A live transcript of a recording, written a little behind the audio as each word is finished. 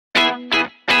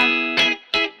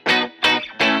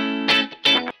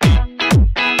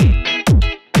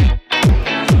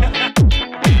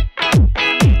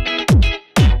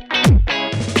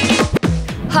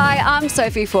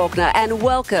Sophie Faulkner and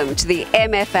welcome to the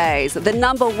MFAs, the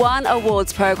 #1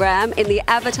 awards program in the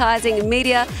advertising,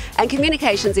 media and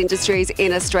communications industries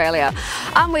in Australia.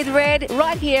 I'm with Red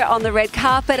right here on the red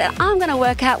carpet and I'm going to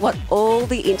work out what all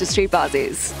the industry buzz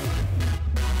is.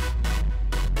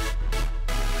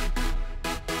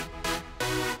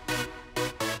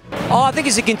 Oh, I think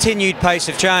it's a continued pace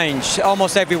of change.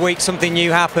 Almost every week something new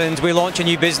happens, we launch a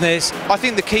new business. I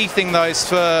think the key thing though is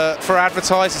for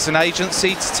advertisers and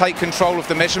agency to take control of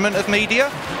the measurement of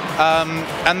media,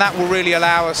 and that will really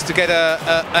allow us to get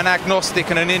an agnostic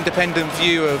and an independent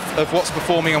view of what's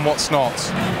performing and what's not.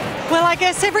 Well, I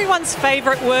guess everyone's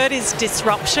favourite word is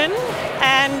disruption,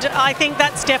 and I think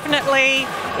that's definitely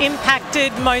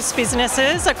impacted most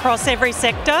businesses across every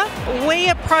sector. We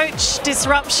approach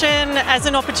disruption as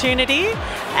an opportunity,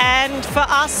 and for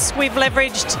us, we've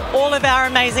leveraged all of our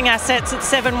amazing assets at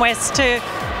 7 West to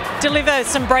deliver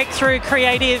some breakthrough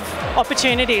creative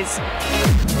opportunities.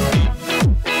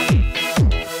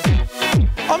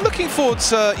 I'm looking forward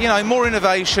to more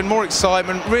innovation, more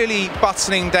excitement, really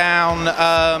buttoning down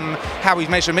how we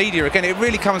measure media. Again, it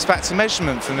really comes back to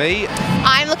measurement for me.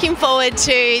 I'm looking forward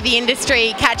to the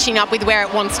industry catching up with where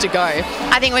it wants to go.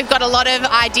 I think we've got a lot of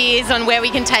ideas on where we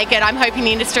can take it. I'm hoping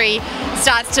the industry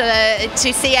starts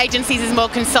to see agencies as more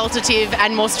consultative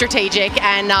and more strategic,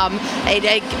 and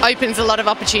it opens a lot of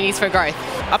opportunities for growth.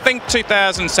 I think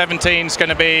 2017 is going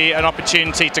to be an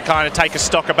opportunity to kind of take a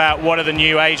stock about what are the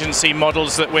new agency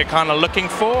models that we're kind of looking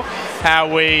for, how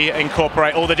we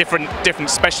incorporate all the different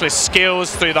specialist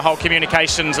skills through the whole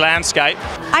communications landscape.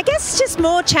 I guess just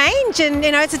more change, and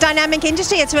it's a dynamic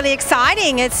industry. It's really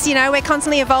exciting. It's we're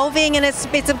constantly evolving, and it's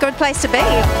a good place to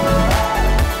be.